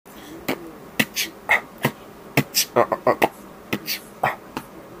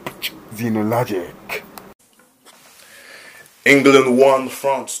Xenologic. England 1,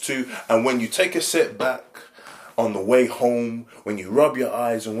 France 2, and when you take a sit back on the way home, when you rub your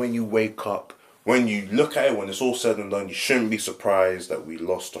eyes and when you wake up, when you look at it, when it's all said and done, you shouldn't be surprised that we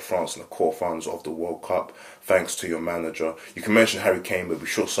lost to France in the quarterfinals of the World Cup, thanks to your manager. You can mention Harry Kane, but we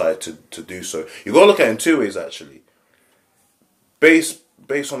short-sighted to do so. You've got to look at it in two ways, actually. Based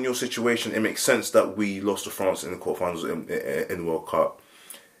on your situation, it makes sense that we lost to France in the quarterfinals in the World Cup.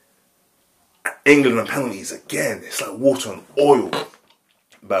 England and penalties, again, it's like water and oil.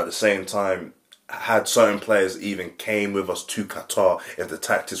 But at the same time, had certain players even came with us to Qatar, if the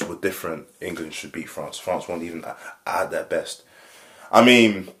tactics were different, England should beat France. France won't even at their best. I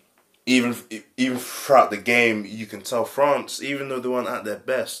mean, even throughout the game, you can tell France, even though they weren't at their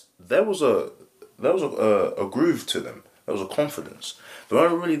best, there was a groove to them. There was a confidence. They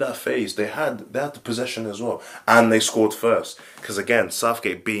weren't really that phased. They had the possession as well, and they scored first. Because again,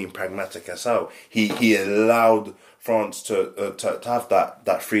 Southgate being pragmatic as hell, he allowed France to have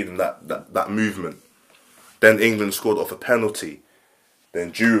that freedom, that movement. Then England scored off a penalty.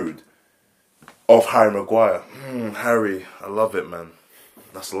 Then Giroud off Harry Maguire. Harry, I love it, man.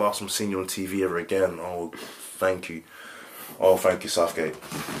 That's the last I'm seeing you on TV ever again. Oh, thank you. Oh, thank you, Southgate.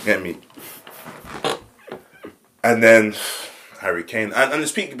 Get me. And then Harry Kane. And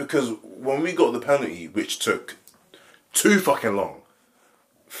it's peaky because when we got the penalty, which took too fucking long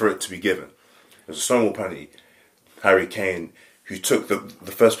for it to be given, it was a Stonewall penalty. Harry Kane, who took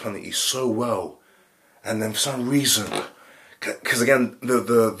the first penalty so well, and then for some reason, because again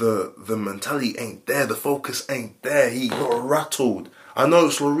the mentality ain't there, the focus ain't there. He got rattled. I know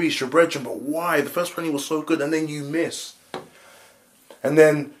it's Lloris, your brethren, but why? The first penalty was so good, and then you miss, and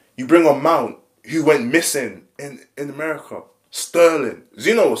then you bring on Mount, who went missing in America. Sterling,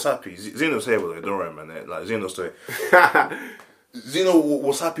 Zeno was happy. Zeno's here, don't worry, man. Like Zeno's there. Zeno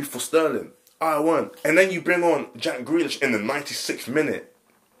was happy for Sterling. I won. And then you bring on Jack Grealish in the 96th minute.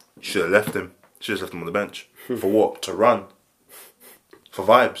 You should have left him. Should have left him on the bench. For what? To run. For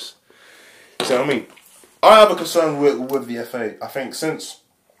vibes. So I mean, I have a concern with the FA. I think since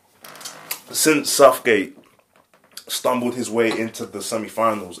Southgate stumbled his way into the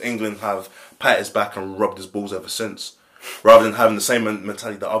semi-finals, England have pat his back and rubbed his balls ever since. Rather than having the same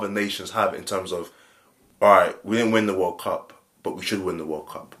mentality that other nations have in terms of, alright, we didn't win the World Cup, but we should win the World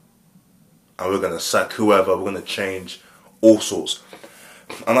Cup. And we're going to sack whoever, we're going to change all sorts.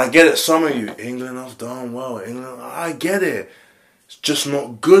 And I get it, some of you, England have done well, England, I get it. It's just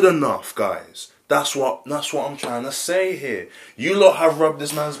not good enough, guys. That's what I'm trying to say here. You lot have rubbed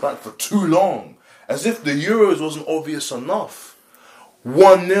this man's back for too long. As if the Euros wasn't obvious enough.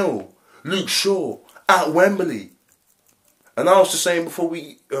 1-0, Luke Shaw, at Wembley. And I was just saying before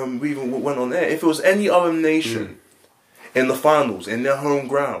we even went on air, if it was any other nation in the finals, in their home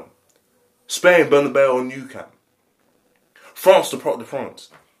ground, Spain, Bernabeu or Nou Camp, France, the Parc de France.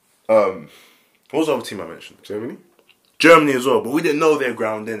 What was the other team I mentioned? Germany as well, but we didn't know their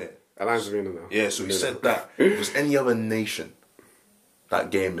ground in it. Allianz Arena now. Yeah, so we said that. If it was any other nation,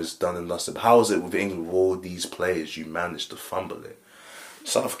 that game is done and dusted. How is it with England, with all these players, you managed to fumble it?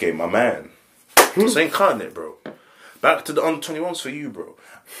 Southgate, my man. This ain't cutting it, bro. Back to the under-21s for you, bro.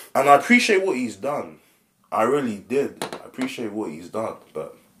 And I appreciate what he's done. I really did. I appreciate what he's done.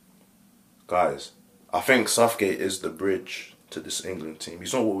 But, guys, I think Southgate is the bridge to this England team.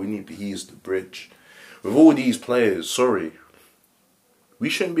 He's not what we need, but he is the bridge. With all these players, sorry, we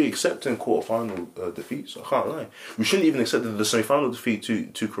shouldn't be accepting quarter-final defeats. I can't lie. We shouldn't even accept the semi-final defeat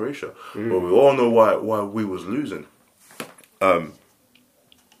to Croatia. But we all know why we was losing.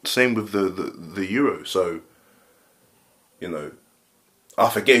 Same with the Euro. So, you know, I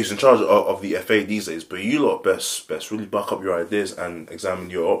forget who's in charge of the FA these days, but you lot best really back up your ideas and examine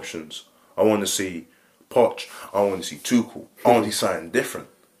your options. I want to see Poch. I want to see Tuchel. I want to see something different.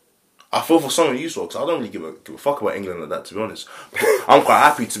 I feel for some of you lot, because I don't really give a fuck about England like that, to be honest. But I'm quite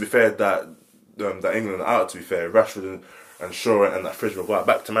happy, to be fair, that England are out, to be fair. Rashford and Shaw and that Fridge Maguire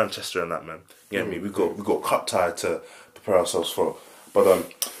back to Manchester and that, man. You get me? We got cup tie to prepare ourselves for. But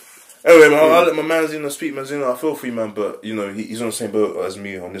anyway, man, I'll let my man Zeno speak, man. Zeno, I feel for you, man, but you know he's on the same boat as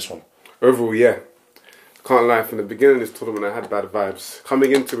me on this one. Overall, yeah. Can't lie, from the beginning of this tournament I had bad vibes.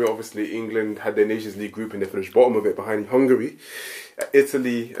 Coming into it, obviously England had their Nations League group and they finished bottom of it behind Hungary,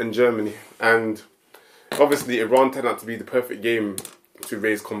 Italy and Germany. And obviously Iran turned out to be the perfect game to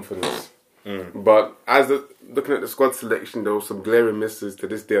raise confidence. But looking at the squad selection, there were some glaring misses. To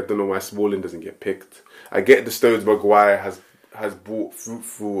this day, I don't know why Smalling doesn't get picked. I get the Stones Maguire has brought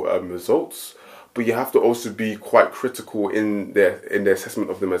fruitful results, but you have to also be quite critical in their assessment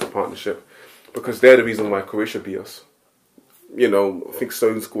of them as a partnership. because they're the reason why Croatia beat us. You know, I think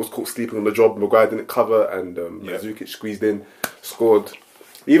Stones was caught sleeping on the job. Maguire didn't cover, and Mandzukic squeezed in, scored.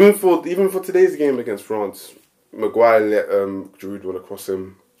 Even for today's game against France, Maguire let Giroud run across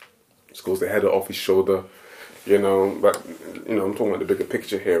him, scores the header off his shoulder. You know, but you know, I'm talking about the bigger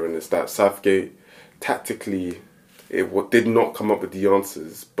picture here, and it's that Southgate tactically did not come up with the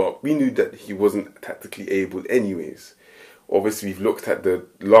answers, but we knew that he wasn't tactically able, anyways. Obviously, we've looked at the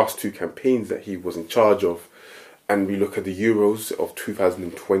last 2 campaigns that he was in charge of. And we look at the Euros of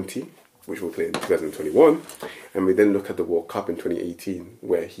 2020, which we'll play in 2021. And we then look at the World Cup in 2018,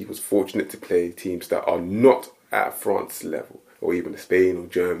 where he was fortunate to play teams that are not at France level, or even Spain or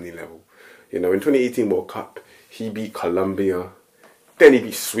Germany level. You know, in 2018 World Cup, he beat Colombia, then he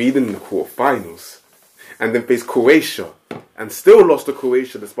beat Sweden in the quarterfinals, and then faced Croatia, and still lost to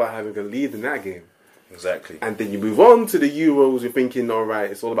Croatia despite having a lead in that game. Exactly. And then you move on to the Euros, you're thinking, all right,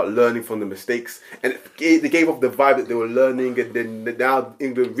 it's all about learning from the mistakes. And they gave off the vibe that they were learning, and then now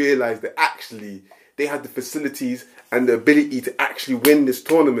England realised that actually they had the facilities and the ability to actually win this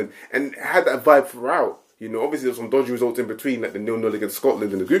tournament, and had that vibe throughout. You know, obviously there was some dodgy results in between, like the 0-0 against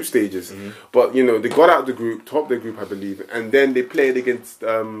Scotland in the group stages. Mm-hmm. But, you know, they got out of the group, topped their group, I believe, and then they played against,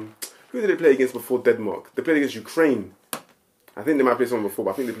 who did they play against before Denmark? They played against Ukraine. I think they might play someone before,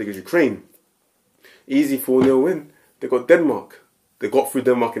 but I think they played against Ukraine. Easy 4-0 win. They got Denmark. They got through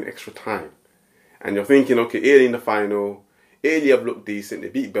Denmark in extra time. And you're thinking, okay, Italy in the final. Italy have looked decent. They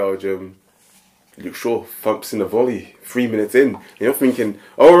beat Belgium. Luke Shaw thumps in a volley 3 minutes in. And you're thinking,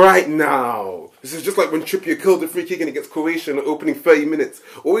 all right now. This is just like when Trippier killed the free kick against Croatia in the opening 30 minutes.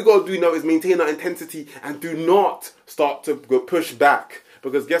 All we got to do now is maintain that intensity and do not start to go push back.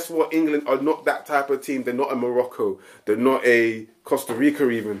 Because guess what? England are not that type of team. They're not a Morocco. They're not a Costa Rica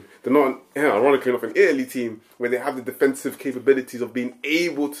even. They're not, ironically enough, an Italy team where they have the defensive capabilities of being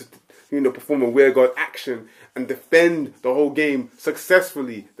able to, you know, perform a rearguard action and defend the whole game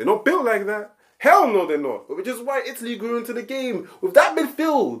successfully. They're not built like that. Hell no, they're not. Which is why Italy grew into the game with that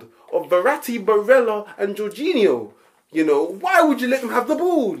midfield of Verratti, Barella, and Jorginho. You know, why would you let them have the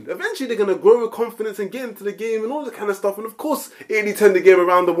ball? Eventually they're going to grow with confidence and get into the game and all that kind of stuff. And of course, Italy turned the game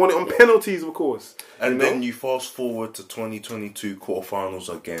around and won it on penalties, of course. And then you fast forward to 2022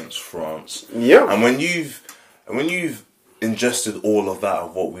 quarterfinals against France. Yeah. And when you've ingested all of that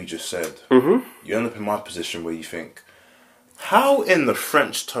of what we just said, you end up in my position where you think, how in the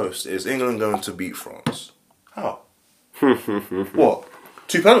French toast is England going to beat France? How? What?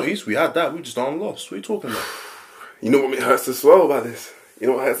 2 penalties? We had that. We just aren't lost. What are you talking about? You know what hurts as well about this? You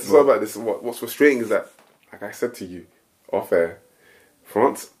know what hurts as well about this? What's frustrating is that, like I said to you, off air,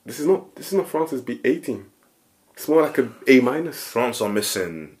 France, this is not France's A team. It's more like an A-. France are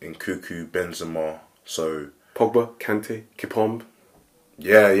missing Nkunku, Benzema, so Pogba, Kante, Kipombe.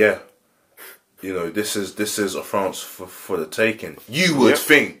 Yeah. You know, this is a France for the taking. You would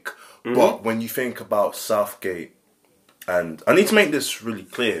think, but when you think about Southgate, and I need to make this really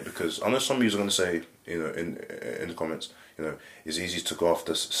clear because I know some of you are going to say, you know, in the comments, you know, it's easy to go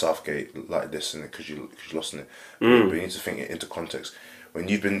after Southgate like this and because you lost in it. But you need to think it into context. When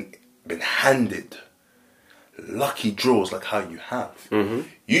you've been handed lucky draws like how you have,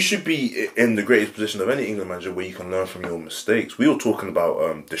 you should be in the greatest position of any England manager where you can learn from your mistakes. We were talking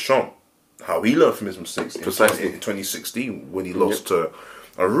about Deschamps, how he learned from his mistakes in 2016 when he lost to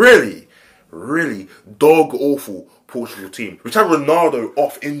a really dog-awful Portugal team, which had Ronaldo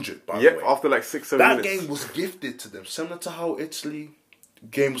off injured, by the way. After like 6-7 minutes. That game was gifted to them, similar to how Italy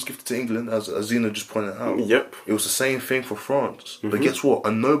game was gifted to England, as Zina just pointed out. Yep. It was the same thing for France. But guess what?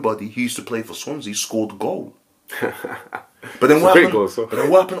 A nobody who used to play for Swansea scored a goal. But then what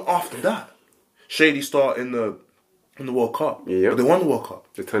happened after that? Shady start in the World Cup. Yep. But they won the World Cup.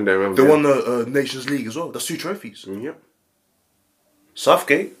 They turned that around. They won the Nations League as well. That's 2 trophies. Yep.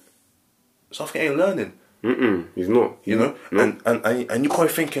 Southgate ain't learning. He's not. You know, and you're probably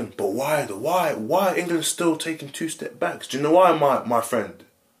thinking, but why England still taking 2 step backs? Do you know why, my friend?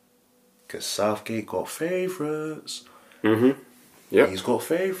 Because Southgate got favourites. Yeah, he's got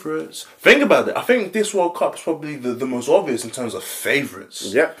favourites. Think about it. I think this World Cup is probably the most obvious in terms of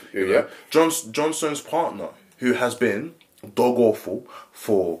favourites. Yep. Yeah. Johnson's partner, who has been dog awful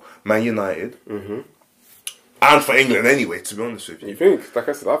for Man United. And for England anyway, to be honest with you. You think? Like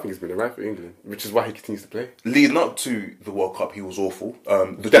I said, I think he's been alright for England, which is why he continues to play. Leading up to the World Cup, he was awful.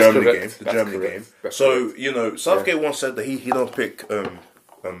 The Germany game. So, you know, Southgate once said that he don't pick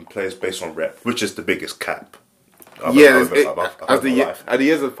players based on rep, which is the biggest cap. As the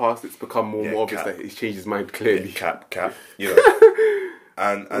years have passed, it's become more and more obvious that he's changed his mind clearly. Cap, you know.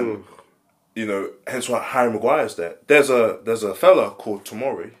 and you know, hence why Harry Maguire's there. There's a fella called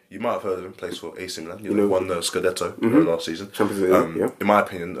Tomori. You might have heard of him. Plays for AC Milan. You know, won the Scudetto last season. Champions League, yeah. In my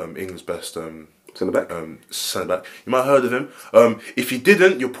opinion, England's best centre back. Centre back. You might have heard of him. If you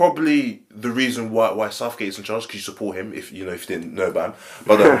didn't, you're probably the reason why Southgate is in charge, because you support him. If you didn't know about him,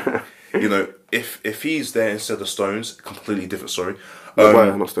 but you know, if he's there instead of Stones, completely different story.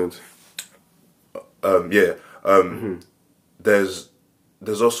 Why not Stones?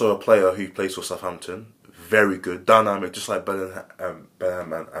 There's also a player who plays for Southampton. Very good, dynamic, just like Bellingham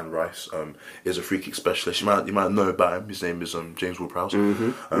and Rice. Is a free kick specialist. You might know about him. His name is James Ward-Prowse.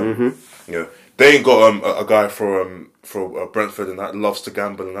 You know, they ain't got a guy for Brentford and that loves to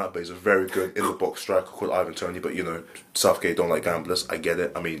gamble and that, but he's a very good in the box striker called Ivan Toney. But you know, Southgate don't like gamblers. I get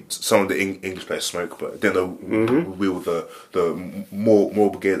it. I mean, some of the English players smoke, but they know we were the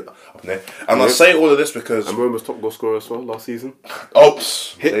more brigade up there. And I say all of this because Rome was top goal scorer as well last season.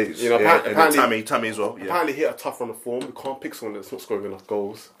 Hit, you know, apparently Tammy as well. Yeah. Apparently hit a tough run of form. You can't pick someone that's not scoring enough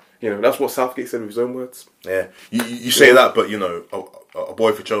goals. You know, that's what Southgate said with his own words. Yeah, you say that, but you know, a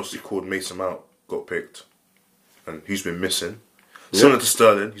boy for Chelsea called Mason Mount got picked, and he's been missing. Similar to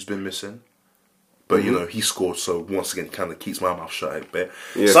Sterling, he's been missing, but you know, he scored. So once again, kind of keeps my mouth shut a bit.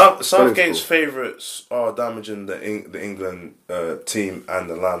 Yeah, Southgate's favourites are damaging the England team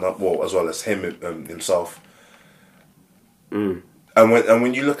and the lineup, well, as well as him himself. And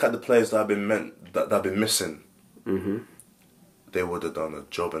when you look at the players that have been missing. They would have done a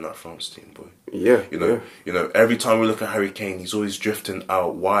job in that France team, boy. Yeah, you know. Every time we look at Harry Kane, he's always drifting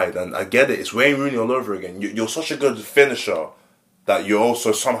out wide, and I get it. It's Wayne Rooney all over again. You're such a good finisher that you're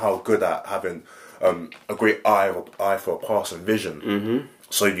also somehow good at having a great eye for a passing vision.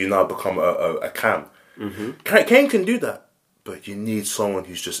 So you now become a cam. Kane can do that, but you need someone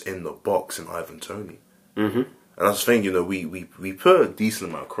who's just in the box in Ivan Toney. And that's the thing, you know, we put a decent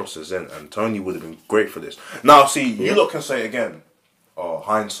amount of crosses in, and Tony would have been great for this. Now, see, you lot can say again,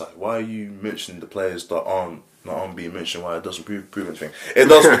 hindsight, why are you mentioning the players that aren't being mentioned, why it doesn't prove anything? It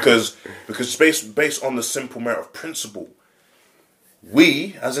does because based on the simple merit of principle,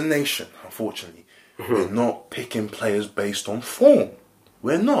 we, as a nation, unfortunately, we're not picking players based on form.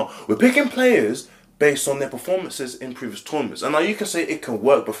 We're not. We're picking players based on their performances in previous tournaments. And now you can say it can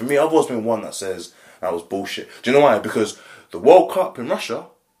work, but for me, I've always been one that says that was bullshit. Do you know why? Because the World Cup in Russia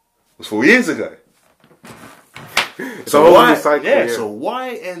was 4 years ago. So why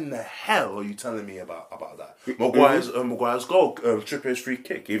in the hell are you telling me about that? Maguire's goal, Trippier's free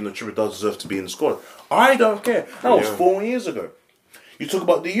kick, even though Trippier does deserve to be in the squad. I don't care. That was 4 years ago. You talk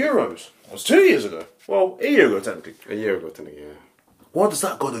about the Euros. It was 2 years ago. Well, a year ago, technically. Yeah. What does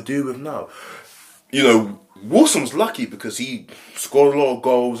that got to do with now? You know, Wilson's lucky because he scored a lot of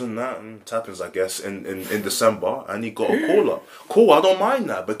goals and that, and it happens, I guess, in December, and he got a call-up. Cool, I don't mind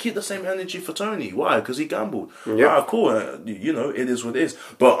that, but keep the same energy for Tony. Why? Because he gambled. Yeah, cool. You know, it is what it is.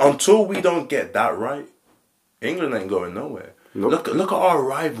 But until we don't get that right, England ain't going nowhere. Nope. Look at our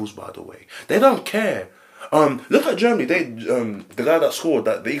rivals, by the way. They don't care. Look at Germany. They the guy that scored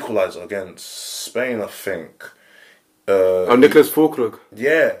the equaliser against Spain, I think. Nicholas Füllkrug.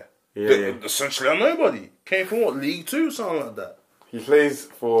 Yeah. Essentially a nobody. Came from what, League 2, something like that. He plays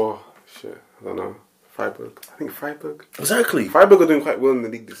for I don't know, Freiburg. I think Freiburg. Exactly. Freiburg are doing quite well in the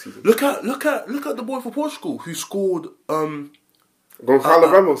league this season. Look at the boy for Portugal who scored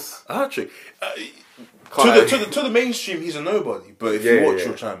Gonçalo Ramos. A hat trick. To the mainstream, he's a nobody. But if you watch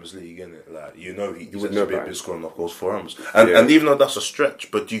your Champions League, innit, like you know he's a bit scoring off goals for Ramos. And even though that's a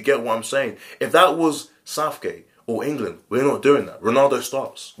stretch, but you get what I'm saying. If that was Southgate or England, we're not doing that. Ronaldo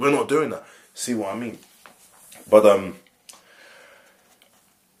starts. We're not doing that. See what I mean? But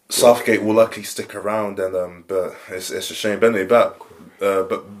Southgate will likely stick around, and but it's a shame. But anyway,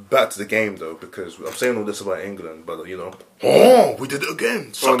 but back to the game though, because I'm saying all this about England, but you know, we did it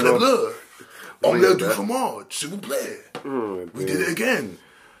again. Sacre bleu. Omelette du fromage, s'il vous plaît. We did it again.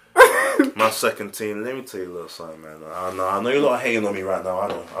 My second team. Let me tell you a little something, man. I know you're not hating on me right now. I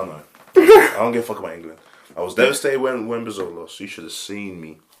know. I don't give a fuck about England. I was devastated when Brazil lost. You should have seen me.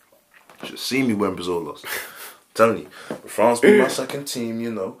 You should have seen me when Brazil lost. I'm telling you, France beat my second team,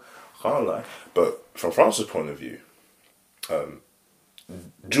 you know. Can't lie. But from France's point of view,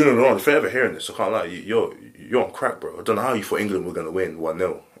 Julian Laurent, if you're ever hearing this, I can't lie, you're on crack, bro. I don't know how you thought England were going to win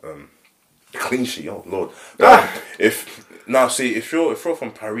 1-0. Clean sheet, oh Lord. If you're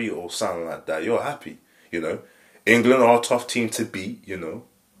from Paris or something like that, you're happy, you know. England are a tough team to beat, you know.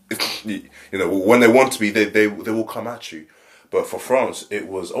 You know, when they want to be, they will come at you. But for France, it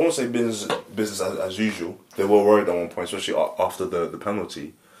was, I won't say business as usual. They were worried at one point, especially after the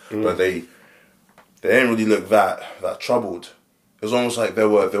penalty. But they didn't really look that troubled it was almost like they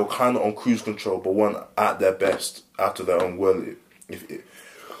were kind of on cruise control, but weren't at their best out of their own will. If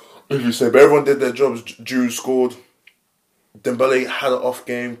you say, but everyone did their jobs. Giroud scored. Dembele had an off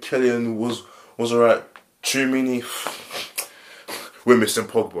game. Kylian was alright. Tchouameni, we're missing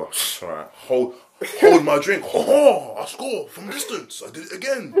Pogba. Alright, hold my drink. Oh, I score from distance. I did it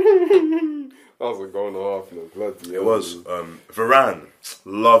again. That was a goal and a half, bloody. It was. Varane,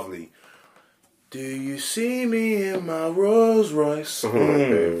 lovely. Do you see me in my Rolls Royce? I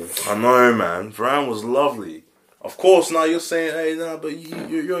know, man. Varane was lovely. Of course, now you're saying, hey, nah, but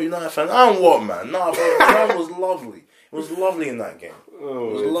you're a United fan. I'm what, man? Nah, but Varane was lovely. It was lovely in that game. It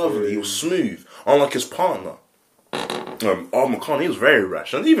was lovely. He was smooth, unlike his partner. McConnell, he was very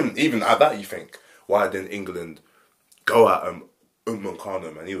rash. And even at that, you think, why didn't England go at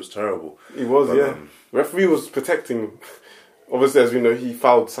McConnell, man? He was terrible. He was, yeah. Referee was protecting. Obviously, as we know, he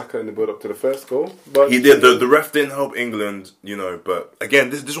fouled Saka in the build-up to the first goal. But he did. The ref didn't help England, but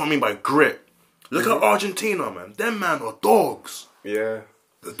again, this is what I mean by grit. Look at Argentina, man. Them man are dogs. Yeah.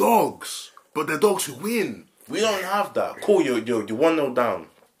 The dogs. But they're dogs who win. We don't have that. Cool, you're 1-0 down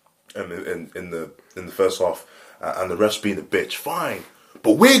in the first half, and the ref's being a bitch. Fine.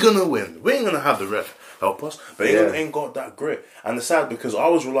 But we're gonna win. We ain't gonna have the ref help us. But England ain't got that grit. And it's sad because I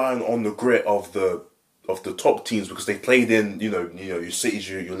was relying on the grit of the top teams because they played in, your Cities,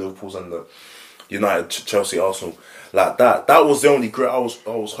 your Liverpools and the United, Chelsea, Arsenal, like that. That was the only grit I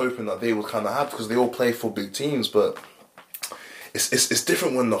was hoping that they would kind of have because they all play for big teams. But it's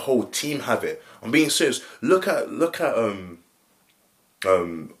different when the whole team have it. I'm being serious. Look at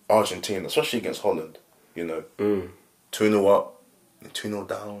Argentina, especially against Holland. 2-0 up, 2-0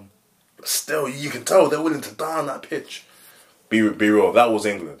 down, but still you can tell they're willing to die on that pitch. Be real. That was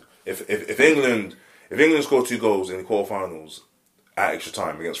England. If England scored 2 goals in the quarterfinals at extra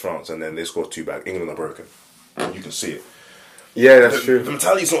time against France, and then they scored 2 back, England are broken. You can see it. Yeah, that's true. The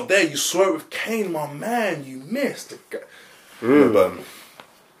mentality's not there. You saw it with Kane, my man. You missed. Anywho,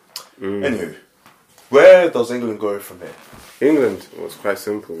 where does England go from here? England was quite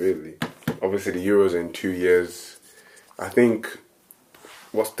simple, really. Obviously, the Euros in 2 years. I think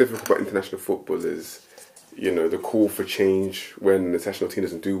what's difficult about international football is, the call for change when the national team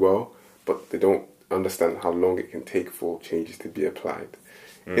doesn't do well, but they don't understand how long it can take for changes to be applied.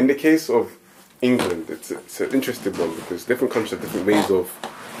 In the case of England, it's an interesting one because different countries have different ways of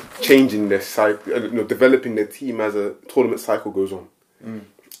changing their cycle, developing their team as a tournament cycle goes on.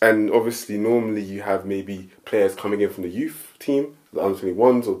 And obviously, normally you have maybe players coming in from the youth team, the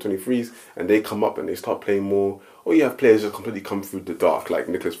under-21s or 23s, and they come up and they start playing more. Or you have players that completely come through the dark, like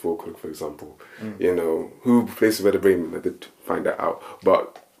Nicholas Fulkrug, for example. Who plays for Werder Bremen. I did find that out.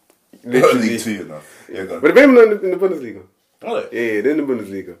 But literally... League 2, Yeah, go on. But Bremen are in the Bundesliga. Are they? Yeah, they're in the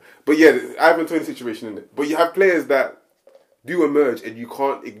Bundesliga. But yeah, Ivan Toney situation in it. But you have players that do emerge and you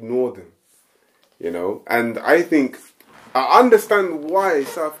can't ignore them. And I think... I understand why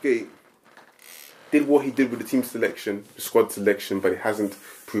Southgate did what he did with the team selection, the squad selection, but it hasn't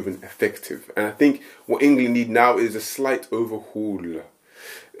proven effective. And I think what England need now is a slight overhaul.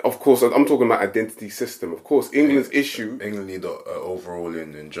 Of course, I'm talking about identity system. Of course, England's issue... England need an overhaul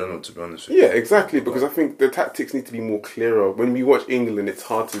in general, to be honest with you. Yeah, exactly, because I think the tactics need to be more clearer. When we watch England, it's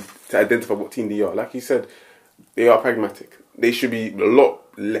hard to identify what team they are. Like you said, they are pragmatic. They should be a lot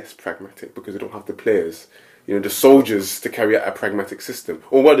less pragmatic because they don't have the players. The soldiers to carry out a pragmatic system.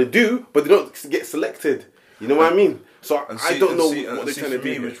 Or what they do, but they don't get selected. You know what I mean? So I don't know what they're trying to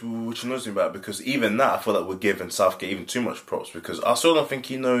do. Which annoys me about it, because even that, I feel like we're giving Southgate even too much props, because I still don't think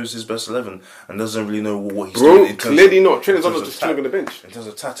he knows his best 11 and doesn't really know what he's doing. In terms clearly not. Trent is not just chilling on the bench. In terms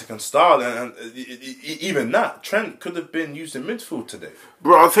of tactic and style, and even that, Trent could have been used in midfield today.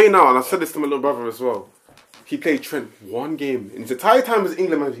 Bro, I'll tell you now, and I said this to my little brother as well. He played Trent one game. In his entire time as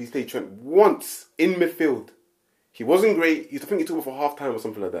England manager, he's played Trent once in midfield. He wasn't great. I think he took him for half time or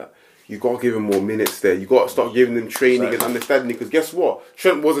something like that. You've got to give him more minutes there. You've got to start giving him training and understanding. Because guess what?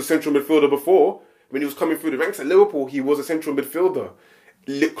 Trent was a central midfielder before. When he was coming through the ranks at Liverpool, he was a central midfielder.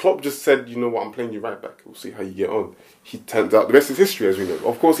 Klopp just said, you know what, I'm playing you right back. We'll see how you get on. He turns out the rest is history, as we know.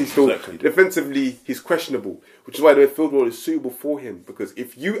 Of course, he's still defensively, he's questionable, which is why the midfield role is suitable for him. Because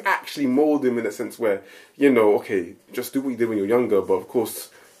if you actually mould him in a sense where, okay, just do what you did when you're younger, but of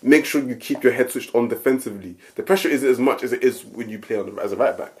course, make sure you keep your head switched on defensively. The pressure isn't as much as it is when you play as a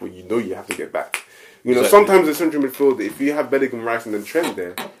right back, where you have to get back. Sometimes in central midfield, if you have Bellingham, Rice, and then Trent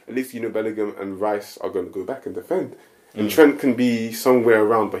there, at least Bellingham and Rice are going to go back and defend. And Trent can be somewhere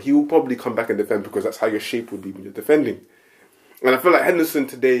around, but he will probably come back and defend because that's how your shape would be when you're defending. And I feel like Henderson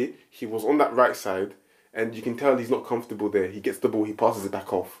today, he was on that right side, and you can tell he's not comfortable there. He gets the ball, he passes it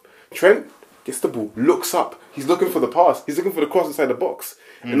back off. Trent, gets the ball, looks up. He's looking for the pass. He's looking for the cross inside the box.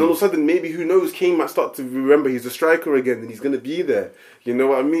 And all of a sudden, maybe, who knows, Kane might start to remember he's a striker again and he's going to be there. You know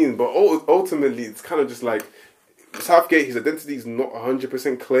what I mean? But ultimately, it's kind of just like, Southgate, his identity is not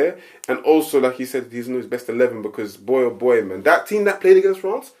 100% clear. And also, like he said, he's not his best 11 because, boy, oh boy, man, that team that played against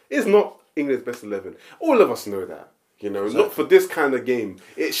France is not England's best 11. All of us know that. You know, exactly. Not for this kind of game.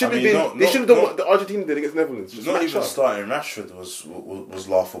 It should have been. They should have done what the Argentina did against Netherlands. Just not even starting Rashford was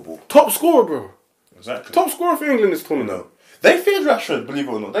laughable. Top scorer, bro. Exactly. Top scorer for England this tournament. No, they feared Rashford. Believe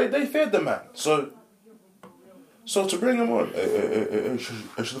it or not, they feared the man. So to bring him on, I should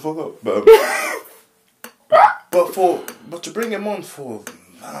have forgot. But to bring him on for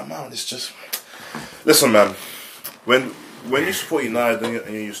man, it's just. Listen, man. When you support United and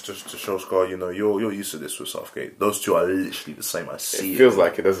you're used to Solskjaer, you know you're used to this with Southgate. Those two are literally the same. I see. It feels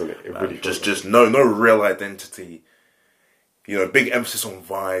like it, doesn't it? It really just no real identity. You know, big emphasis on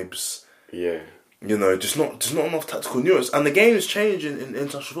vibes. Yeah. You know, just not enough tactical nuance. And the game is changing in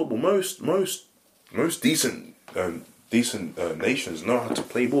international football. Most decent nations know how to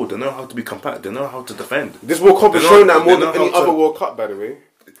play ball. They know how to be compact. They know how to defend. This World Cup has shown that more than any other World Cup, by the way.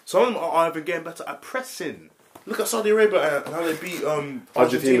 Some of them are even getting better at pressing. Look at Saudi Arabia and how they beat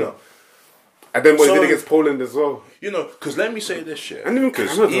Argentina. And then what they did against Poland as well. You know, because let me say this shit. And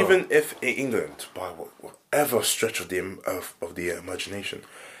even if England, by whatever stretch of the imagination,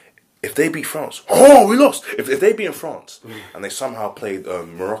 if they beat France, we lost. If they beat France and they somehow played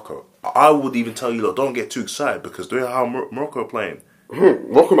Morocco, I would even tell you, look, don't get too excited because the way how Morocco are playing.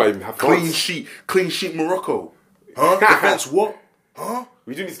 Morocco might even have clean sheet Morocco. Huh? Defense what? Huh?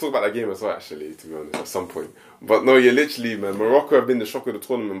 We do need to talk about that game as well, actually, to be honest, at some point. But no, yeah, literally, man, Morocco have been the shock of the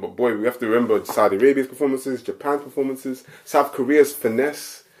tournament. But boy, we have to remember Saudi Arabia's performances, Japan's performances, South Korea's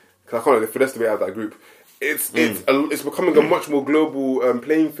finesse. Because I can't finesse the way out of that group. It's becoming a much more global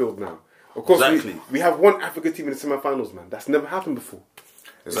playing field now. Of course, exactly. we have one Africa team in the semi-finals, man. That's never happened before.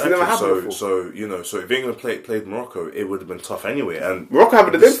 Exactly. So if England played Morocco, it would have been tough anyway. And Morocco have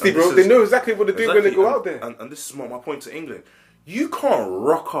an identity, bro. They know exactly what to do when they go out there. And this is my point to England. You can't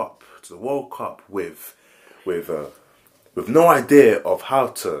rock up to the World Cup with no idea of how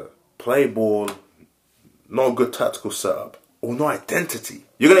to play ball, no good tactical setup, or no identity.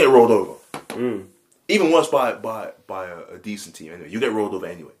 You're gonna get rolled over. Even worse by a decent team. Anyway, you get rolled over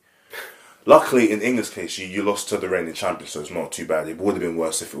anyway. Luckily, in England's case, you lost to the reigning champions, so it's not too bad. It would have been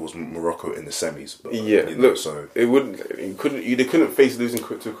worse if it was Morocco in the semis. But, it wouldn't. They couldn't face losing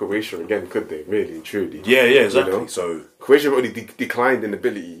to Croatia again, could they? Really, truly. Yeah, exactly. You know? So Croatia already declined in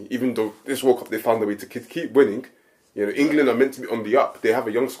ability, even though this World Cup they found a way to keep winning. You know, England are meant to be on the up. They have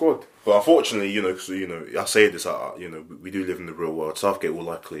a young squad. But unfortunately, I say this, we do live in the real world. Southgate will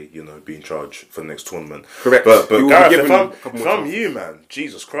likely, be in charge for the next tournament. Correct. But Gareth, if I'm you, man,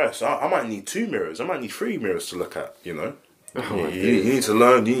 Jesus Christ, I might need 2 mirrors. I might need 3 mirrors to look at. You need to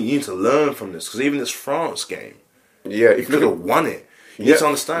learn. You need to learn from this because even this France game, you could have won it. You need to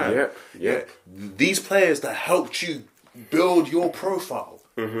understand. These players that helped you build your profile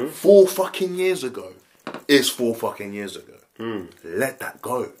 4 fucking years ago. Is 4 fucking years ago. Let that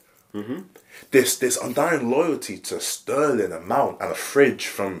go. This undying loyalty to Sterling and Mount and a fridge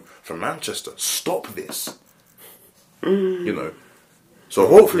from Manchester. Stop this. So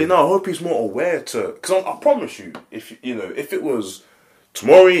hopefully now, I hope he's more aware to. Because I promise you, if it was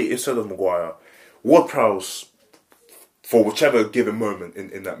Tomori instead of Maguire, Ward-Prowse for whichever given moment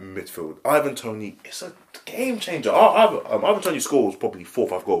in that midfield, Ivan Toney, it's a game changer. Ivan Toney scores probably 4 or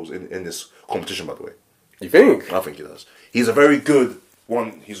 5 goals in this competition, by the way. You think? I think he does. He's a very good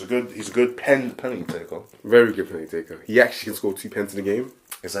one. He's a good penalty taker. Very good penalty taker. He actually can score 2 pens in the game.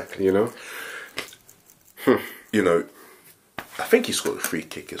 Exactly. I think he scored a free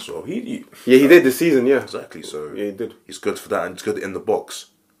kick as well. He did this season. Yeah, exactly. So yeah, he did. He's good for that, and he's good in the box.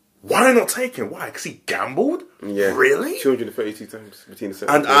 Why not take him? Why? Because he gambled? Yeah. Really? 232 times between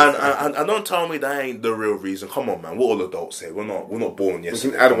the and don't tell me that ain't the real reason. Come on, man. We're all adults here. We're not born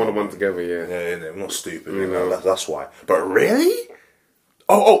yesterday. We can add one and one together, yeah. Yeah, we're not stupid. That's why. But really?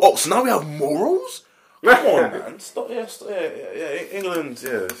 Oh, so now we have morals? Come on, man. Stop, England,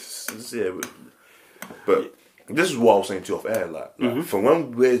 But this is what I was saying to you off air. Like for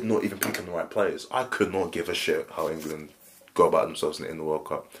when we're not even picking the right players, I could not give a shit how England go about themselves in the World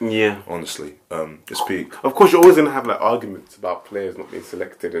Cup. Yeah, honestly, it's peak. Of course, you're always gonna have arguments about players not being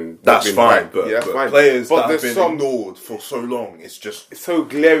selected, and that's fine. But fine. Players that have been ignored for so long, it's so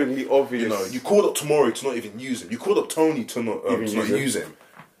glaringly obvious. You called up Tomori to not even use him. You called up Toney to not use him,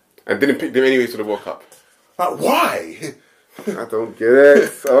 and didn't pick them anyway to the World Cup. Like, why? I don't get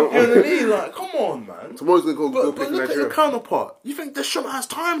it. You know what I mean? Like, come on, man. Tomorrow's going to go But pick look at Nigeria. your counterpart. You think Deschamps has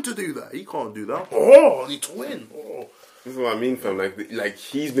time to do that? He can't do that. Oh, I need to win. Oh. This is what I mean, fam. Like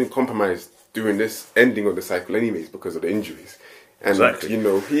he's been compromised during this ending of the cycle anyways because of the injuries. And, Exactly. you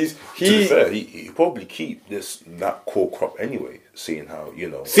know, To be fair, he probably keep that core crop anyway, seeing how, you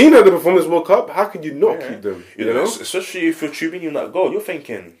know. Seeing how the Performance World Cup, how could you not keep them? You know? Especially if you're tubing in that goal, you're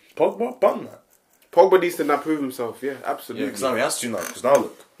thinking, Pogba, bun that. Pogba needs to now prove himself, yeah, absolutely. Yeah, because now he has to now, because now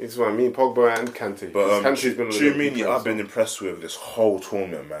look. This is what I mean, Pogba and Kante. But Kante's been on the Tchouaméni, I've been impressed with this whole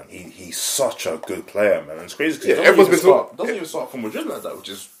tournament, man. He's such a good player, man. And it's crazy because doesn't even start from Madrid like that, which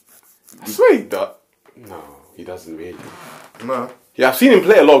is... I swear he does. No, he doesn't really. No. Yeah, I've seen him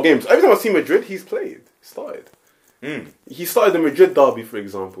play a lot of games. Every time I've seen Madrid, he's played. He started. He started the Madrid derby, for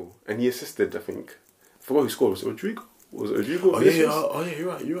example, and he assisted, I think. I forgot who scored. Was it Rodrigo? Was it Rodrigo? Oh,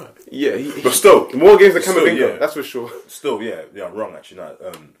 yeah, you're right. Yeah, but still. More games than Camavinga, that's for sure. Still, yeah, I'm wrong, actually.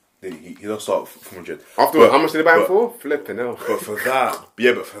 No, he does start from Madrid. Afterwards, how much did they buy him for? Flipping hell. But for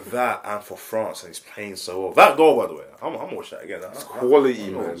that and for France, and he's playing so well. That goal, by the way, I'm going to watch that again. It's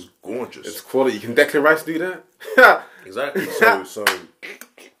quality, man. It's gorgeous. It's quality. Can Declan Rice do that? Exactly. So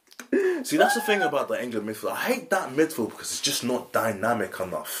see, that's the thing about the England midfield. I hate that midfield because it's just not dynamic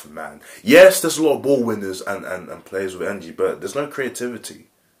enough, man. Yes, there's a lot of ball winners and players with energy, but there's no creativity.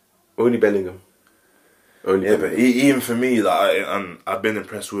 Only Bellingham. Yeah, but even for me, like, I've been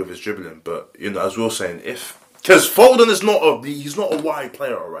impressed with his dribbling. But you know, as we were saying, because Foden is he's not a wide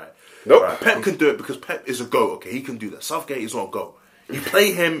player, alright. Nope. Right? Pep can do it because Pep is a GOAT. Okay, he can do that. Southgate is not a GOAT. You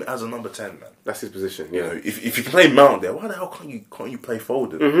play him as a number 10, man. That's his position. Yeah. You know, if you can play Mount there, why the hell can't you play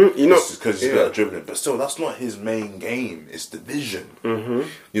Foden? Mm-hmm. You know, because he's got a dribbling. But still, that's not his main game. It's the vision. Mm-hmm.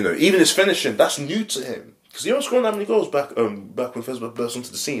 You know, even his finishing, that's new to him. Because he wasn't scoring that many goals back when he first burst onto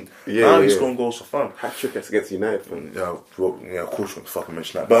the scene. Now he's scoring goals for fun. Hat-trick against United, man. Yeah, of course we're going to fucking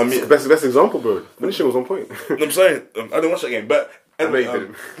mention that. But I mean, best example, bro. Finishing was on point. You know what I'm saying? I didn't watch that game, but I know you didn't.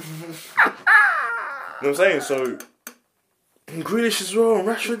 You know what I'm saying? So, Grealish as well, and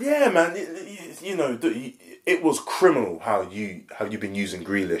Rashford, yeah, man. It was criminal how you've been using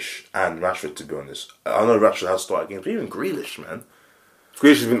Grealish and Rashford, to be honest. I know Rashford has started games, but even Grealish, man.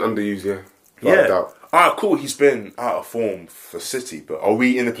 Grealish has been underused, yeah. Doubt. Alright, cool, he's been out of form for City, but are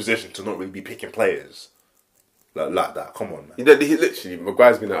we in a position to not really be picking players like that? Come on, man. He literally,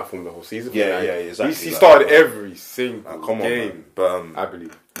 Maguire's been out of form the whole season. Yeah, exactly. He started every single game. Man. But I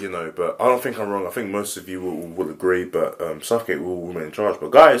believe. You know, but I don't think I'm wrong. I think most of you will agree, but Southgate will remain in charge.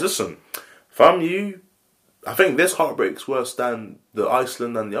 But guys, listen, I think this heartbreak's worse than the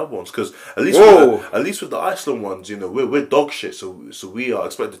Iceland and the other ones, because at least with the Iceland ones, you know, we're dog shit, so we are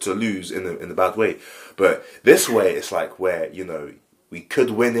expected to lose in a bad way. But this way, it's like where, you know, we could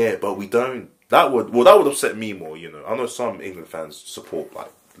win it, but we don't. That would upset me more. You know, I know some England fans support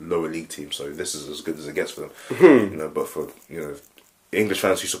like lower league teams, so this is as good as it gets for them. You know, but for English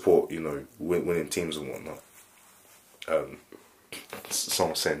fans who support winning teams and whatnot.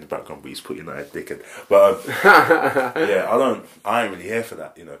 Someone saying in the background, but he's put United dickhead. But yeah, I ain't really here for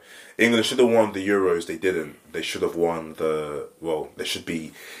that. You know, England should have won the Euros. They didn't. They should have won they should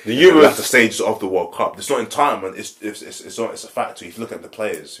be the Euros at the stages of the World Cup. It's not entitlement. It's a factor. If you look at the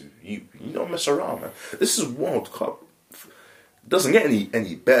players, you don't mess around, man. This is World Cup. It doesn't get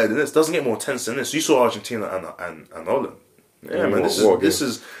any better than this. It doesn't get more tense than this. You saw Argentina and Holland. Yeah, man. This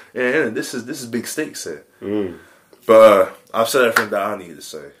is big stakes here. But I've said everything that I needed to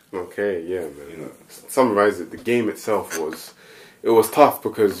say. Okay, yeah, man. You know, summarize it. The game itself was tough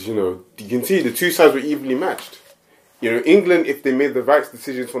because you can see the two sides were evenly matched. You know, England, if they made the right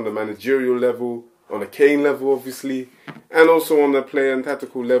decisions from the managerial level, on a Kane level, obviously, and also on the player and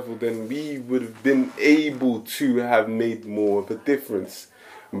tactical level, then we would have been able to have made more of a difference.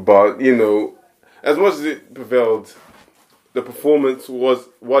 But as much as it prevailed, the performance was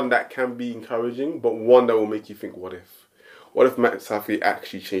one that can be encouraging, but one that will make you think, what if? What if Matt Southgate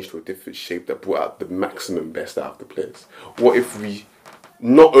actually changed to a different shape that brought out the maximum best out of the players? What if we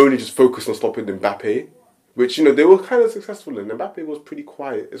not only just focused on stopping Mbappe, which, they were kind of successful in. Mbappe was pretty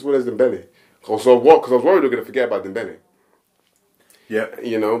quiet, as well as Dembele. Because I was worried they were going to forget about Dembele. Yeah.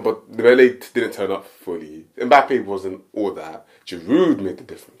 But Dembele didn't turn up fully. Mbappe wasn't all that. Giroud made the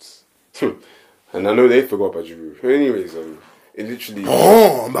difference. And I know they forgot about Giroud. Anyways, it literally...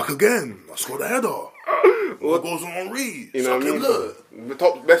 Oh, I'm back again. I scored a header. What goes on Henri? You know what I mean? The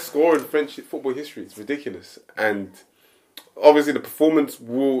top best scorer in French football history. It's ridiculous. And obviously the performance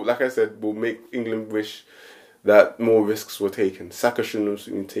will, like I said, will make England wish that more risks were taken. Saka shouldn't have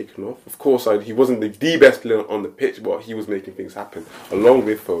been taken off. Of course, he wasn't the best player on the pitch, but he was making things happen along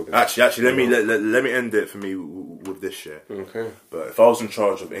with Foden. Actually, let me end it for me with this shit. Okay. But if I was in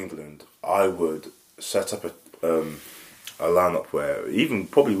charge of England, I would set up a lineup where even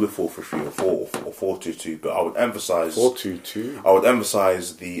probably with 4-3-3 or 4-4-2-2, but I would emphasize 4-2-2. I would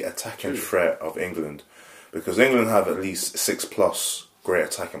emphasize the attacking threat of England, because England have at least 6+ great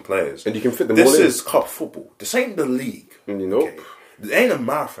attacking players, and you can fit them all in. This is cup football. This ain't the league. Nope. Okay? It ain't a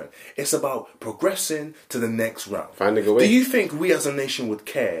marathon. It's about progressing to the next round. Finding a way. Do you think we as a nation would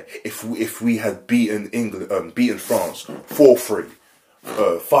care if we had beaten beaten France 4-3?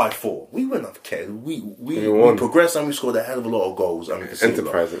 5-4. We wouldn't have cared. We progressed and we scored a hell of a lot of goals and we conceded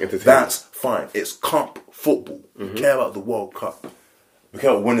enterprising, entertaining. That's fine. It's cup football. We care about the World Cup. We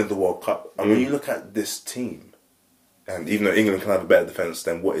care about winning the World Cup. And when you look at this team, and even though England can have a better defence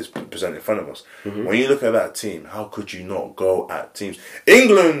than what is presented in front of us, when you look at that team, how could you not go at teams?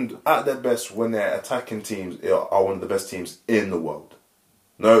 England, at their best, when they're attacking teams, are one of the best teams in the world.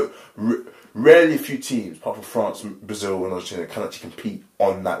 No, rarely a few teams, apart from France, Brazil, and Argentina, can actually compete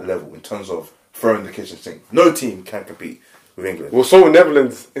on that level in terms of throwing the kitchen sink. No team can compete with England. Well, so in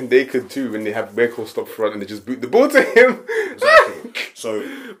Netherlands, and they could too, when they have Weghorst up front and they just boot the ball to him. Exactly.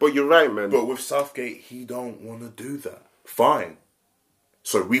 So, but you're right, man. But with Southgate, he don't want to do that. Fine.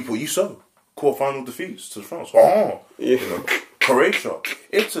 So reap what you sow. Quarter-final defeats to France. Yeah. You know, Croatia,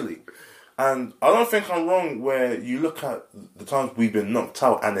 Italy. And I don't think I'm wrong where you look at the times we've been knocked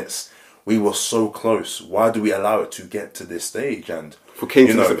out and we were so close. Why do we allow it to get to this stage? And for Kane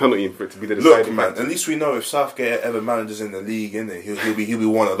to miss a penalty and for it to be the deciding man, at least we know if Southgate ever manages in the league, innit, he'll be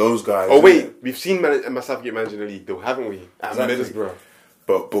one of those guys. Oh wait, we've seen Southgate manage in the league though, haven't we? At Middlesbrough.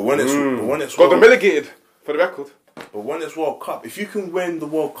 But when it's got them relegated for the record. But when it's World Cup, if you can win the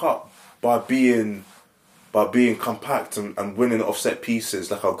World Cup by being compact and winning off set pieces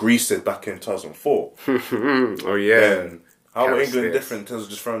like how Greece did back in 2004. Oh yeah. Then how are England different in terms of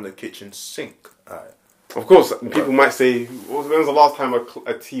just throwing the kitchen sink? Of course, people might say, when was the last time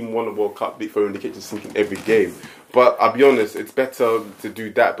a team won a World Cup throwing the kitchen sink in every game? But I'll be honest, it's better to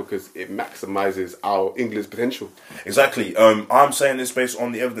do that because it maximises our England's potential. Exactly. I'm saying this based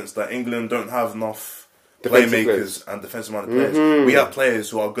on the evidence that England don't have enough playmakers and defensive-minded players. We have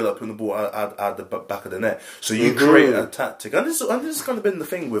players who are good at putting the ball at the back of the net. So you create a tactic, and this has kind of been the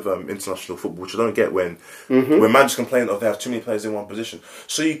thing with international football, which I don't get when managers complain they have too many players in one position.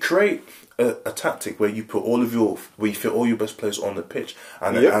 So you create a tactic where you put where you fit all your best players on the pitch,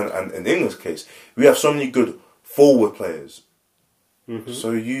 and in England's case, we have so many good forward players.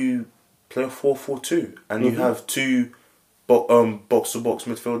 So you play a 4-4-2, and you have two box-to-box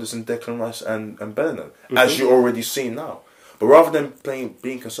midfielders in Declan Rice and Bellingham, as you're already seen now. But rather than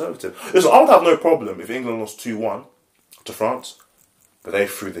being conservative, listen, I would have no problem if England lost 2-1 to France, but they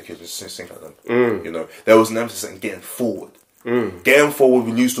threw the kitchen sink at them. You know, there was an emphasis on getting forward. Getting forward,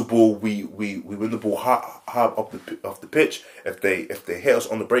 we lose the ball, we win the ball high off the pitch. If they hit us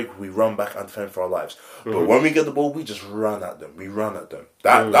on the break, we run back and defend for our lives. But when we get the ball, we just run at them.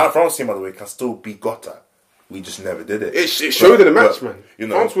 That France team, by the way, can still be got at. We just never did it. It showed in the match, man. You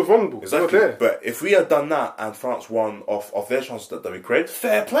know, France were vulnerable. Exactly. But if we had done that and France won off their chances that we created,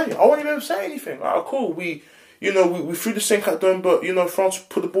 fair play. I wouldn't even say anything. Alright, cool. We threw the sink at them, but France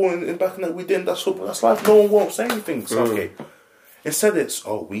put the ball in the back of the net. We didn't. That's football. That's life. No one won't say anything. Southgate. Instead, it's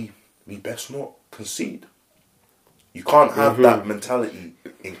we best not concede. You can't have that mentality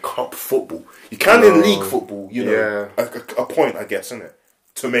in cup football. You can in league football. You know, a point, I guess, isn't it?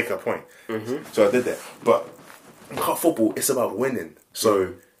 To make a point. So I did that, but in cup football, it's about winning.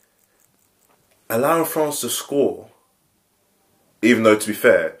 So allowing France to score, even though to be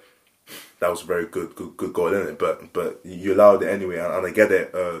fair, that was a very good goal, isn't it? But you allowed it anyway, and I get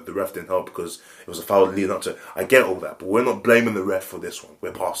it. The ref didn't help because it was a foul leading up to it. I get all that, but we're not blaming the ref for this one.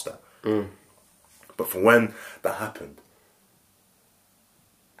 We're past that. But for when that happened,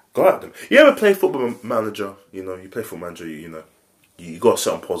 go at them. You ever play Football Manager? You know, you play Football Manager. You know, you got to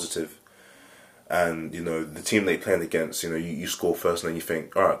set on positive. And, you know, the team they're playing against, you know, you score first and then you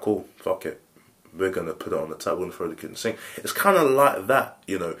think, alright, cool, fuck it. We're going to put it on the table and throw the kitchen sink. It's kind of like that,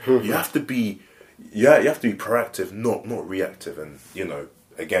 you know. You have to be proactive, not reactive. And, you know,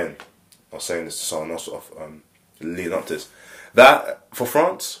 again, I was saying this to someone else leading up to this. That, for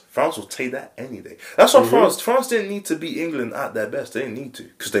France will take that any day. That's why France didn't need to beat England at their best. They didn't need to.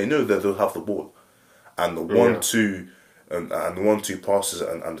 Because they knew that they'll have the ball. And the 1-2... And the 1-2 passes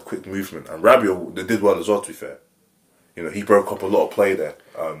and the quick movement. And Rabiot, they did well as well, to be fair. You know, he broke up a lot of play there.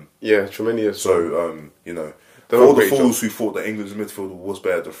 Tremendous. So, you know, for all the fools who thought that England's midfield was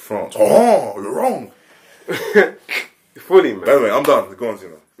better than France. Oh, you're wrong. Fully, man. Anyway, I'm done. Go on,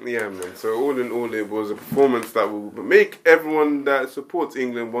 Zeno. Yeah, man. So all in all, it was a performance that will make everyone that supports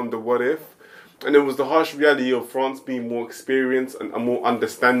England wonder what if. And it was the harsh reality of France being more experienced and more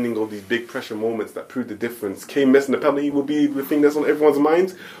understanding of these big pressure moments that proved the difference. Kane missing the penalty will be the thing that's on everyone's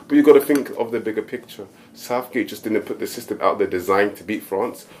minds, but you've got to think of the bigger picture. Southgate just didn't put the system out there designed to beat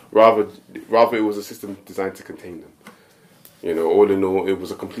France. Rather it was a system designed to contain them. You know, all in all, it was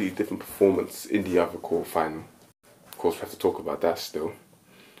a completely different performance in the Ivory final. Of course, we have to talk about that still.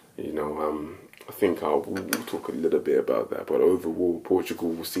 You know, I think we'll talk a little bit about that, but overall, Portugal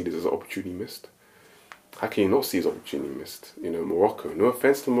will see this as an opportunity missed. How can you not see this opportunity missed? You know, Morocco, no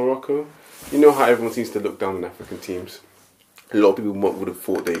offence to Morocco. You know how everyone seems to look down on African teams. A lot of people would have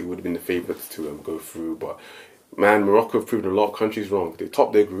thought they would have been the favourites to go through, but man, Morocco have proven a lot of countries wrong. They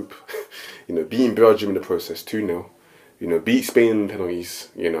topped their group, you know, beating Belgium in the process 2-0. You know, beat Spain in penalties.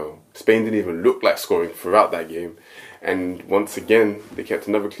 You know, Spain didn't even look like scoring throughout that game. And once again, they kept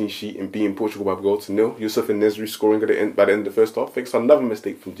another clean sheet in beating Portugal by 0-0. Yusuf and Nesri scoring at the end, by the end of the first half. Thanks to another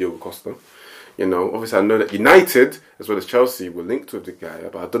mistake from Diogo Costa. You know, obviously I know that United, as well as Chelsea, were linked with the guy.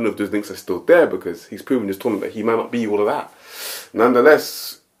 But I don't know if those links are still there because he's proven this tournament that he might not be all of that.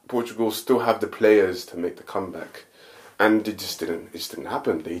 Nonetheless, Portugal still have the players to make the comeback. And it just didn't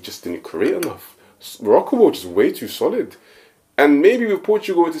happen. They just didn't create enough. Morocco were just way too solid. And maybe with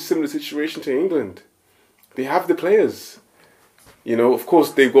Portugal, it's a similar situation to England. They have the players. You know, of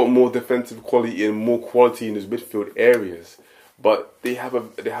course, they've got more defensive quality and more quality in those midfield areas. But they have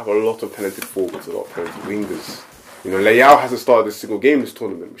a lot of talented forwards, a lot of talented wingers. You know, Leao hasn't started a single game this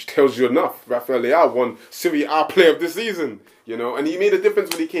tournament, which tells you enough. Rafael Leao won Serie A Player of the Season. You know, and he made a difference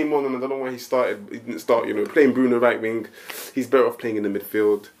when he came on, and I don't know why he didn't start, you know, playing Bruno right wing. He's better off playing in the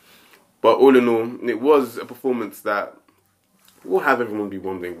midfield. But all in all, it was a performance that will have everyone be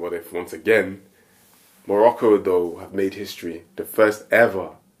wondering what if once again. Morocco, though, have made history. The first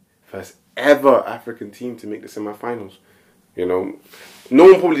ever African team to make the semi-finals. You know, no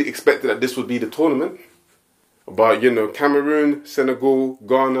one probably expected that this would be the tournament. But, you know, Cameroon, Senegal,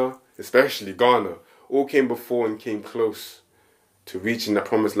 Ghana, especially Ghana, all came before and came close to reaching the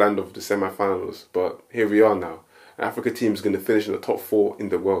promised land of the semi-finals. But here we are now. An Africa team is going to finish in the top 4 in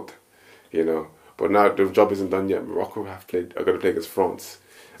the world. You know, but now the job isn't done yet. Morocco are going to play against France.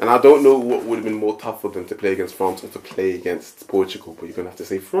 And I don't know what would have been more tough for them to play against France or to play against Portugal. But you're going to have to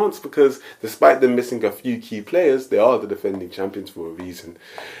say France because despite them missing a few key players, they are the defending champions for a reason.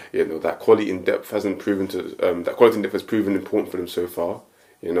 You know, that quality in depth hasn't proven that quality in depth has proven important for them so far.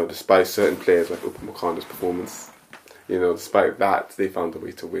 You know, despite certain players like Upamecano's performance. You know, despite that, they found a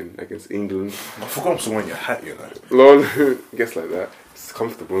way to win against England. I forgot I'm still wearing your hat, you know. Lol, guess like that. It's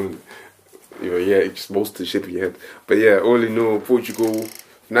comfortable, isn't it? You know, yeah, it just bolsters the shape of your head. But yeah, all in all, Portugal,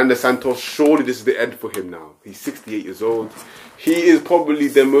 Fernando Santos, surely this is the end for him now. He's 68 years old. He is probably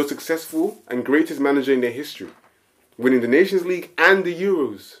their most successful and greatest manager in their history, winning the Nations League and the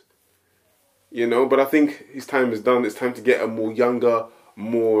Euros. You know, but I think his time is done. It's time to get a more younger,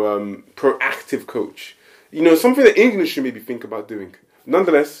 more proactive coach. You know, something that England should maybe think about doing.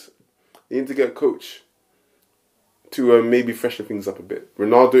 Nonetheless, they need to get a coach to maybe freshen things up a bit.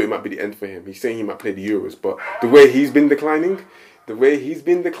 Ronaldo, it might be the end for him. He's saying he might play the Euros, but the way he's been declining,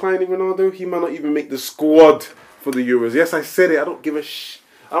 Ronaldo, he might not even make the squad for the Euros. Yes, I said it. I don't give a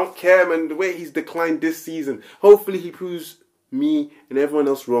I don't care, man. The way he's declined this season. Hopefully he proves me and everyone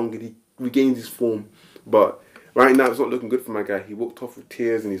else wrong and he regains his form. But right now it's not looking good for my guy. He walked off with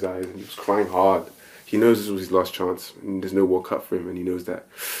tears in his eyes and he was crying hard. He knows this was his last chance and there's no World Cup for him and he knows that.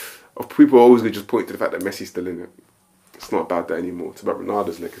 People are always going to just point to the fact that Messi's still in it. It's not about that anymore. It's about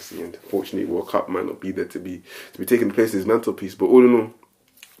Ronaldo's legacy, and fortunately, World Cup might not be there to be taking the place of his mantelpiece. But all in all,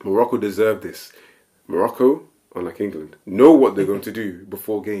 Morocco deserve this. Morocco, unlike England, know what they're going to do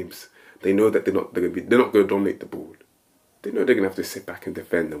before games. They know that they're not going to dominate the ball. They know they're going to have to sit back and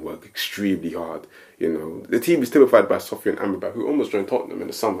defend and work extremely hard. You know, the team is typified by Sofiane Amrabat, who almost joined Tottenham in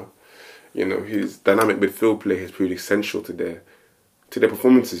the summer. You know, his dynamic midfield play has proved essential to their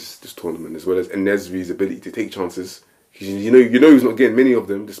performances this tournament, as well as En-Nesyri's ability to take chances. You know he's not getting many of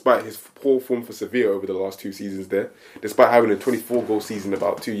them, despite his poor form for Sevilla over the last 2 seasons there, despite having a 24-goal season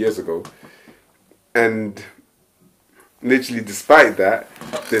about 2 years ago. And literally despite that,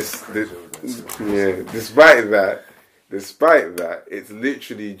 despite that, it's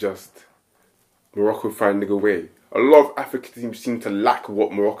literally just Morocco finding a way. A lot of African teams seem to lack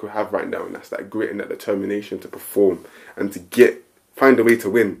what Morocco have right now, and that's that grit and that determination to perform and to find a way to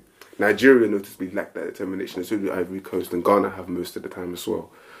win. Nigeria noticeably lack that determination, and so do Ivory Coast, and Ghana have most of the time as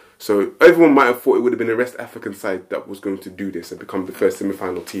well. So everyone might have thought it would have been the West African side that was going to do this and become the first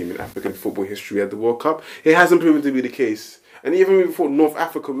semi-final team in African football history at the World Cup. It hasn't proven to be the case. And even if we thought North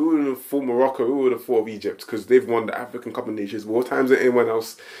Africa, we wouldn't have thought Morocco, we would have thought of Egypt, because they've won the African Cup of Nations more times than anyone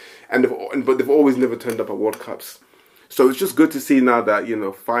else, but they've always never turned up at World Cups. So it's just good to see now that, you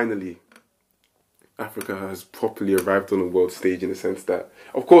know, finally Africa has properly arrived on the world stage, in the sense that,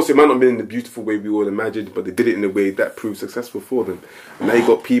 of course, it might not have been in the beautiful way we all imagined, but they did it in a way that proved successful for them. And now you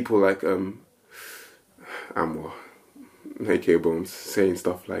got people like Anwar, aka Bones, saying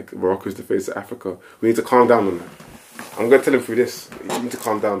stuff like Morocco's the face of Africa. We need to calm down on that. I'm going to tell him through this. You need to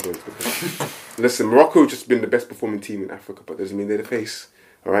calm down, Bones, because listen, Morocco has just been the best performing team in Africa, but doesn't mean they're the face.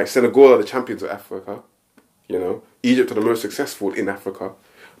 All right, Senegal are the champions of Africa. You know, Egypt are the most successful in Africa,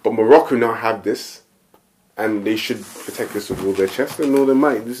 but Morocco now have this, and they should protect this with all their chest and all their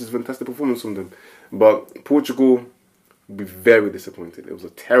might. This is a fantastic performance from them. But Portugal will be very disappointed. It was a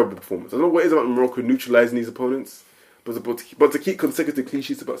terrible performance. I don't know what it is about Morocco neutralising these opponents, but to keep consecutive clean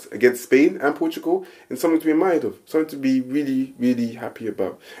sheets against Spain and Portugal is something to be admired of, something to be really, really happy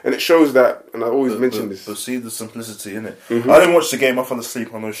about. And it shows that, and I always mention this. But see the simplicity in it. Mm-hmm. I didn't watch the game. I fell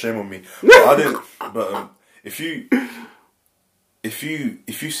asleep. I know, shame on me. But I didn't. But if you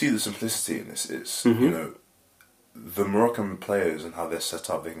see the simplicity in this, it's you know, the Moroccan players and how they're set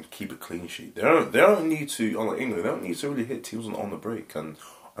up, they can keep a clean sheet. They don't need to, unlike England, they don't need to really hit teams on the break and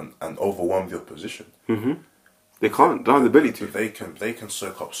overwhelm the opposition. Mm-hmm. They can't. They don't have the ability to. They can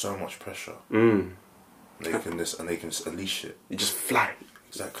soak up so much pressure. They can just unleash it. You just fly.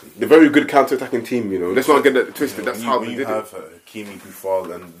 Exactly. They're a very good counter-attacking team, you know. Let's not get that twisted. You know, that's how they did it. You have Hakimi,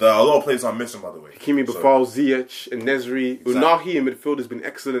 Boufal, and there are a lot of players I'm missing, by the way. Hakimi, Boufal, Ziyech, and Nesri. Exactly. Unahi in midfield has been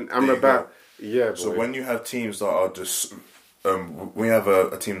excellent. Amrabat. Yeah, boy. So when you have teams that are just... we have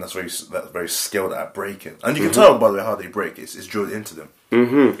a team that's very skilled at breaking. And you can tell, by the way, how they break. It's drilled into them.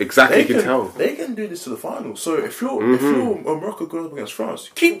 Exactly, you can tell. They can do this to the final. So if you're Morocco going up against France,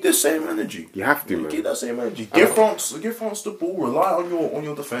 keep the same energy. You have to, man. Keep that same energy. Give France the ball. Rely on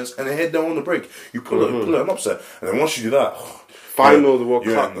your defense, and then head down on the break. You pull an upset, and then once you do that, final the World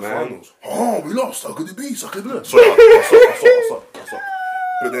Cup, in the man. finals. Oh, we lost. How could it be? Sorry, I stop.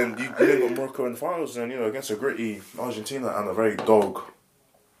 But then you got Morocco in the finals, and you know, against a gritty Argentina and a very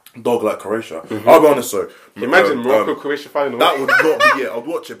dog-like Croatia. I'll be honest, though. Imagine Morocco Croatia final. That would not be it. I'd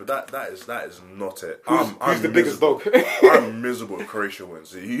watch it, but that is not it. Who's the biggest dog? I'm miserable if Croatia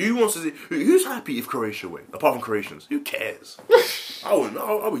wins. Who's happy if Croatia win? Apart from Croatians, who cares?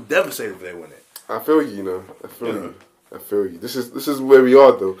 I'll be devastated if they win it. I feel you, know. I feel you. This is where we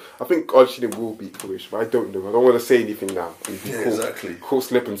are, though. I think Argentina will beat Croatia, but I don't know. I don't want to say anything now. Exactly. Caught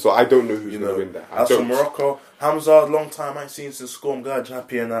slipping, so I don't know who's going to win that. As for Morocco, Hamza, long time I ain't seen since score. I'm glad you're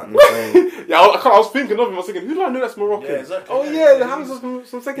happy and that. And yeah, I was thinking of him. I was thinking, who do I know that's Moroccan? Yeah, exactly. Oh yeah, Hamza's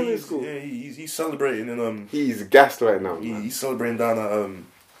from secondary school. Yeah, he's celebrating in He's gassed right now. He's celebrating down at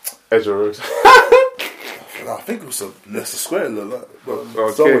Edger Road. I think it was Leicester Square.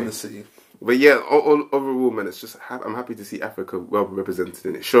 Somewhere in the city. But yeah, overall, man, it's just I'm happy to see Africa well represented,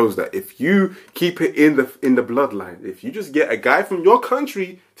 and it shows that if you keep it in the bloodline, if you just get a guy from your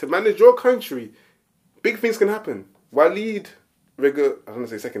country to manage your country, big things can happen. Walid I don't want to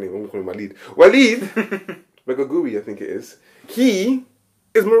say second name. I'm calling him Walid Regragui, I think it is. He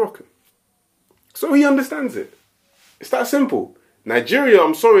is Moroccan, so he understands it. It's that simple. Nigeria,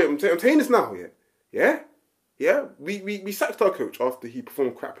 I'm sorry, I'm telling this now. Yeah, we sacked our coach after he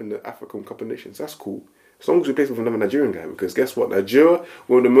performed crap in the African Cup of Nations. That's cool. As long as we play with another Nigerian guy. Because guess what? Nigeria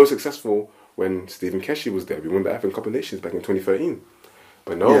were the most successful when Stephen Keshi was there. We won the African Cup of Nations back in 2013.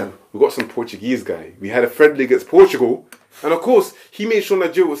 But no, we got some Portuguese guy. We had a friendly against Portugal. And of course, he made sure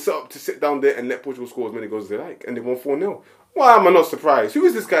Nigeria was set up to sit down there and let Portugal score as many goals as they like. And they won 4-0. Why am I not surprised? Who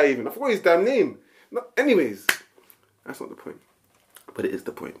is this guy even? I forgot his damn name. No, anyways, that's not the point. But it is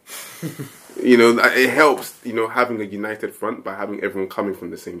the point. You know, it helps, you know, having a united front by having everyone coming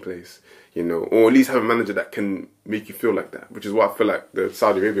from the same place, you know, or at least have a manager that can make you feel like that, which is what I feel like the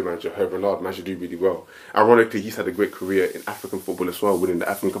Saudi Arabia manager, Herb Renard, managed to do really well. Ironically, he's had a great career in African football as well, winning the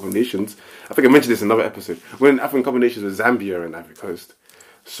African Cup of Nations. I think I mentioned this in another episode, winning the African Cup of Nations with Zambia and Ivory Coast.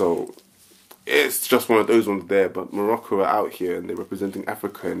 So it's just one of those ones there, but Morocco are out here and they're representing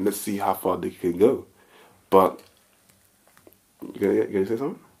Africa, and let's see how far they can go. But you gonna say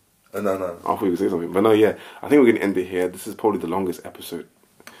something? No. I thought you were going to say something. But no, yeah. I think we're going to end it here. This is probably the longest episode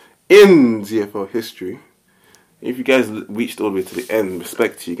in ZFL history. If you guys reached all the way to the end,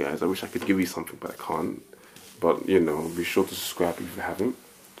 respect to you guys. I wish I could give you something, but I can't. But, you know, be sure to subscribe if you haven't.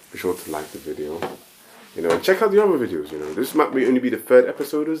 Be sure to like the video. You know, and check out the other videos. You know, this might only be the 3rd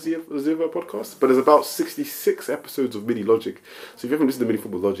episode of the Zero podcast, but there's about 66 episodes of Mini Logic. So if you haven't listened to Mini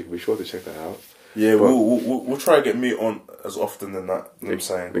Football Logic, be sure to check that out. Yeah, we'll try to get me on as often than that. You know what I'm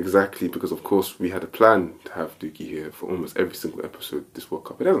saying? Exactly, because of course we had a plan to have Dookie here for almost every single episode this World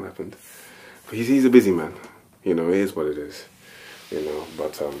Cup. It hasn't happened, but he's a busy man. You know, it is what it is. You know,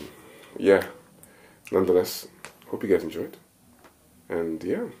 but yeah. Nonetheless, hope you guys enjoyed, and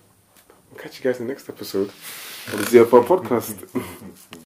yeah, we'll catch you guys in the next episode of the ZFR podcast.